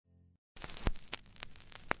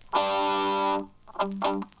The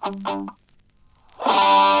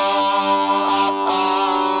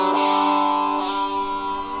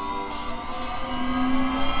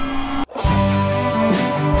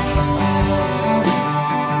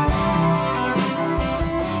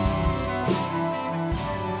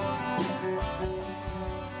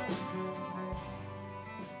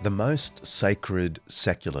most sacred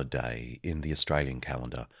secular day in the Australian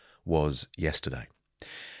calendar was yesterday.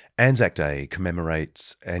 ANZAC Day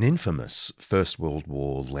commemorates an infamous First World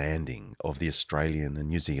War landing of the Australian and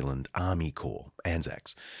New Zealand Army Corps,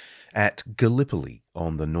 ANZACs, at Gallipoli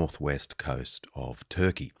on the northwest coast of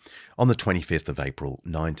Turkey on the 25th of April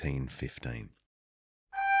 1915.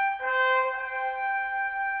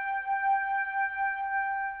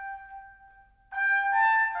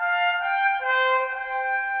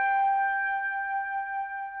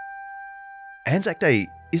 ANZAC Day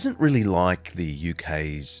isn't really like the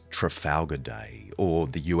UK's Trafalgar Day or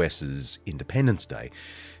the US's Independence Day,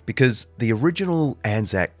 because the original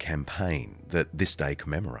ANZAC campaign that this day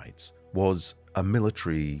commemorates was a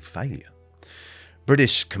military failure.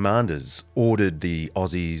 British commanders ordered the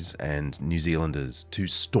Aussies and New Zealanders to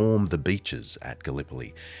storm the beaches at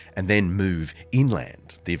Gallipoli and then move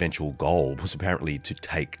inland. The eventual goal was apparently to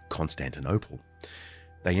take Constantinople.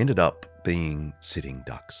 They ended up being sitting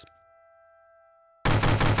ducks.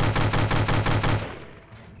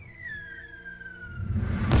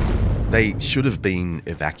 They should have been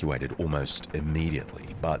evacuated almost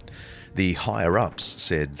immediately, but the higher-ups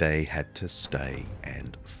said they had to stay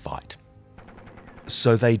and fight.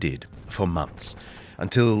 So they did, for months,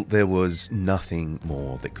 until there was nothing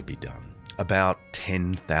more that could be done. About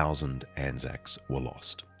 10,000 ANZACs were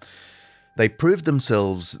lost. They proved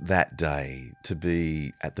themselves that day to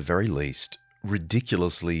be, at the very least,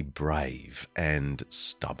 ridiculously brave and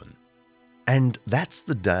stubborn. And that's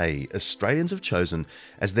the day Australians have chosen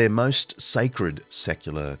as their most sacred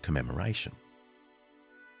secular commemoration.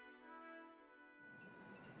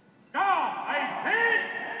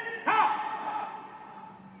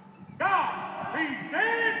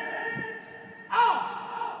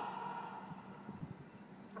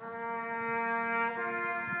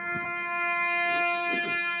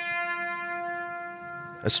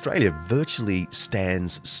 Australia virtually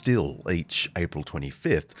stands still each April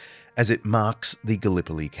 25th as it marks the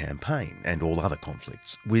Gallipoli campaign and all other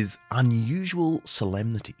conflicts with unusual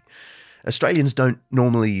solemnity. Australians don't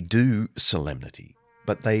normally do solemnity,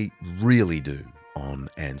 but they really do on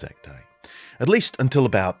ANZAC Day. At least until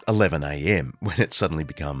about 11 a.m, when it suddenly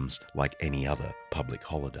becomes like any other public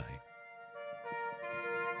holiday.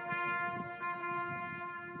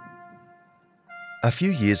 A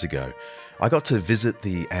few years ago, I got to visit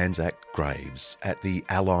the ANZAC graves at the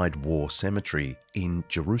Allied War Cemetery in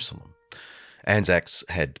Jerusalem. ANZACs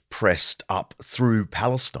had pressed up through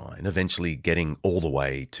Palestine, eventually getting all the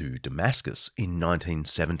way to Damascus in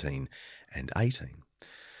 1917 and 18.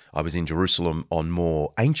 I was in Jerusalem on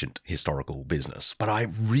more ancient historical business, but I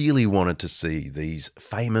really wanted to see these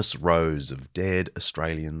famous rows of dead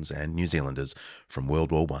Australians and New Zealanders from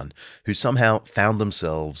World War I who somehow found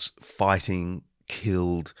themselves fighting,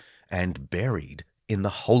 killed and buried in the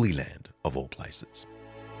Holy Land of all places.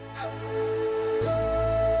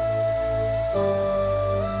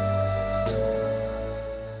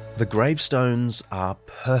 The gravestones are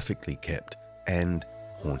perfectly kept and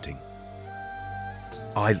haunting.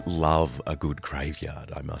 I love a good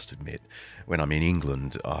graveyard, I must admit. When I'm in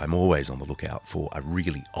England, I'm always on the lookout for a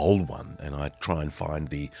really old one, and I try and find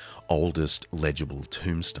the oldest legible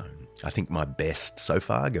tombstone. I think my best so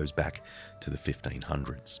far goes back to the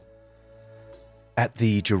 1500s. At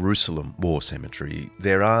the Jerusalem War Cemetery,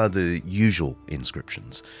 there are the usual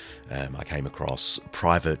inscriptions. I came across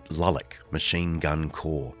Private Lullick, Machine Gun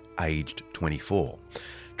Corps, aged 24.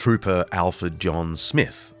 Trooper Alfred John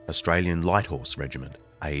Smith, Australian Light Horse Regiment,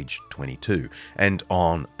 aged 22. And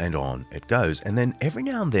on it goes. And then every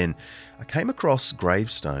now and then, I came across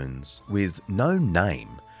gravestones with no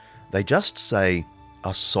name. They just say,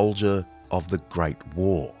 a soldier of the Great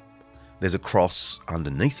War. There's a cross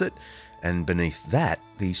underneath it, and beneath that,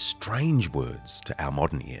 these strange words to our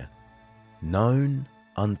modern ear, known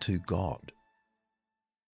unto God.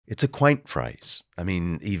 It's a quaint phrase. I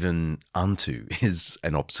mean, even unto is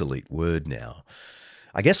an obsolete word now.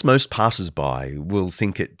 I guess most passers-by will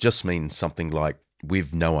think it just means something like,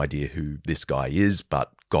 we've no idea who this guy is,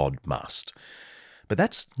 but God must. But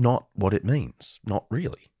that's not what it means, not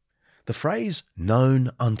really. The phrase known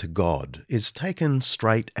unto God is taken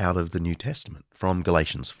straight out of the New Testament, from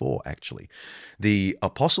Galatians 4, actually. The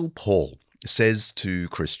Apostle Paul says to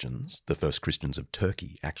Christians, the first Christians of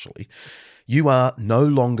Turkey, actually, you are no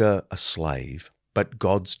longer a slave, but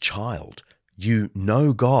God's child. You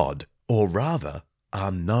know God, or rather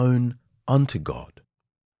are known unto God.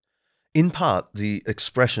 In part, the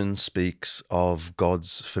expression speaks of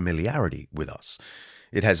God's familiarity with us.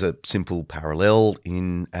 It has a simple parallel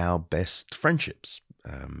in our best friendships.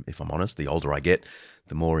 If I'm honest, the older I get,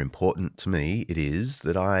 the more important to me it is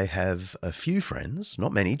that I have a few friends,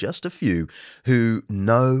 not many, just a few, who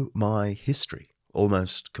know my history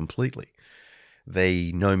almost completely.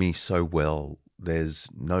 They know me so well, there's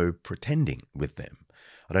no pretending with them.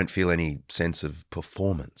 I don't feel any sense of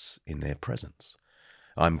performance in their presence.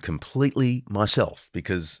 I'm completely myself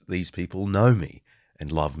because these people know me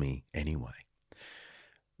and love me anyway.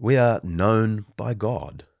 We are known by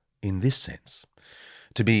God in this sense.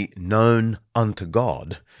 To be known unto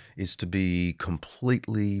God is to be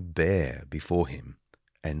completely bare before Him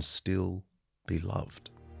and still be loved.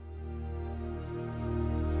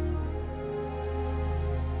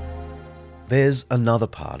 There's another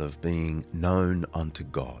part of being known unto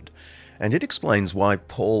God, and it explains why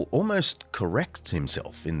Paul almost corrects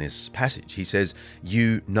himself in this passage. He says,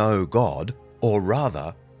 you know God, or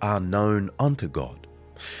rather are known unto God,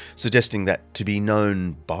 suggesting that to be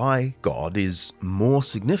known by God is more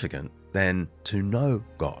significant than to know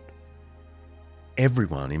God.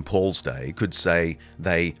 Everyone in Paul's day could say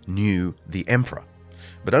they knew the emperor,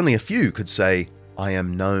 but only a few could say, I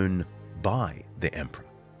am known by the emperor.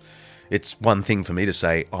 It's one thing for me to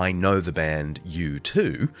say, I know the band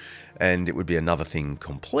U2, and it would be another thing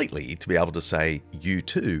completely to be able to say,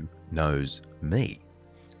 U2 knows me.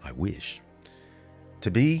 I wish.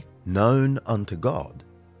 To be known unto God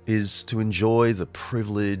is to enjoy the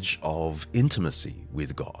privilege of intimacy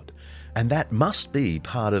with God, and that must be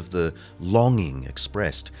part of the longing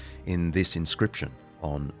expressed in this inscription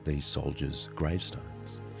on these soldiers' gravestones.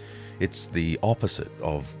 It's the opposite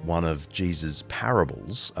of one of Jesus'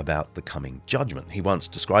 parables about the coming judgment. He once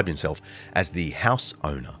described himself as the house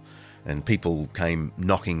owner, and people came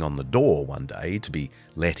knocking on the door one day to be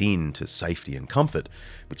let in to safety and comfort,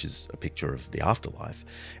 which is a picture of the afterlife,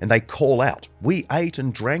 and they call out, we ate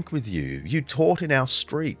and drank with you, you taught in our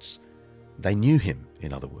streets. They knew him,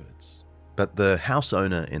 in other words. But the house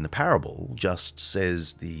owner in the parable just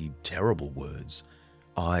says the terrible words,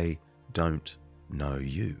 I don't know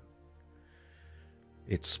you.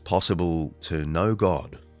 It's possible to know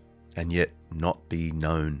God and yet not be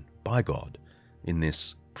known by God in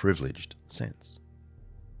this privileged sense.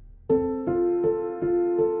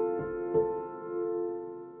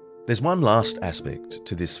 There's one last aspect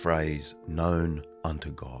to this phrase, known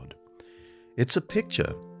unto God. It's a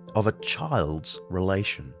picture of a child's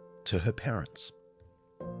relation to her parents.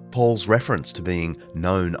 Paul's reference to being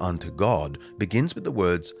known unto God begins with the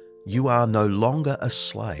words, you are no longer a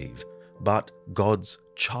slave, but God's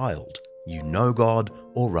child. You know God,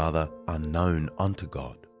 or rather are known unto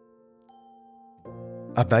God.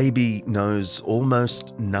 A baby knows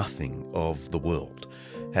almost nothing of the world,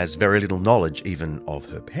 has very little knowledge even of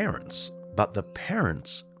her parents, but the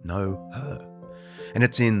parents know her. And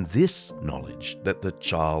it's in this knowledge that the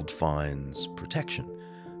child finds protection,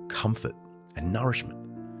 comfort, and nourishment.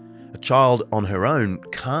 A child on her own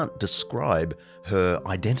can't describe her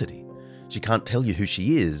identity. She can't tell you who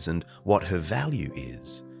she is and what her value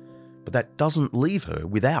is. But that doesn't leave her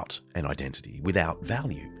without an identity, without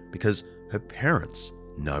value, because her parents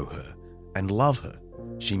know her and love her.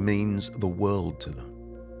 She means the world to them.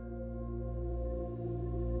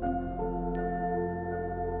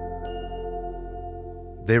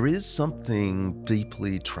 There is something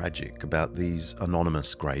deeply tragic about these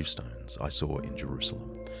anonymous gravestones I saw in Jerusalem.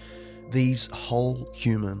 These whole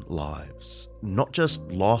human lives, not just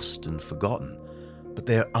lost and forgotten, but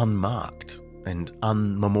they're unmarked and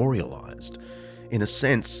unmemorialized. In a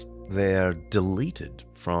sense, they're deleted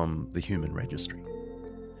from the human registry.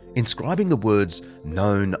 Inscribing the words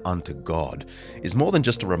known unto God is more than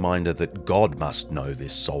just a reminder that God must know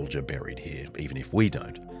this soldier buried here, even if we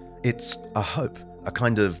don't. It's a hope, a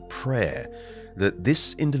kind of prayer that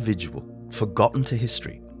this individual, forgotten to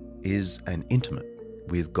history, is an intimate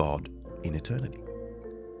with God in eternity.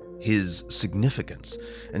 His significance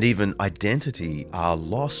and even identity are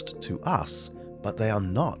lost to us, but they are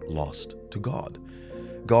not lost to God.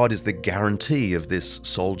 God is the guarantee of this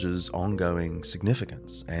soldier's ongoing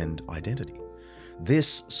significance and identity.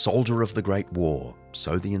 This soldier of the Great War,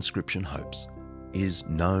 so the inscription hopes, is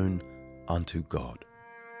known unto God.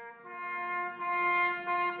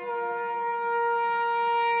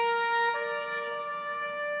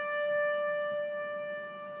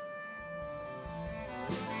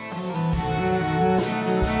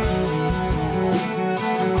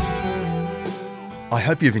 I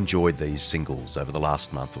hope you've enjoyed these singles over the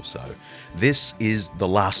last month or so. This is the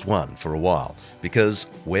last one for a while because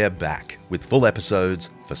we're back with full episodes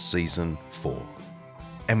for Season 4.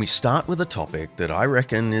 And we start with a topic that I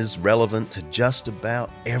reckon is relevant to just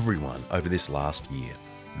about everyone over this last year: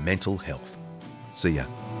 mental health. See ya.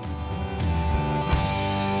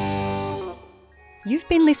 You've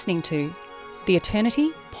been listening to the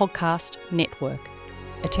Eternity Podcast Network,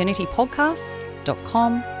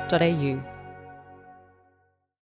 eternitypodcasts.com.au.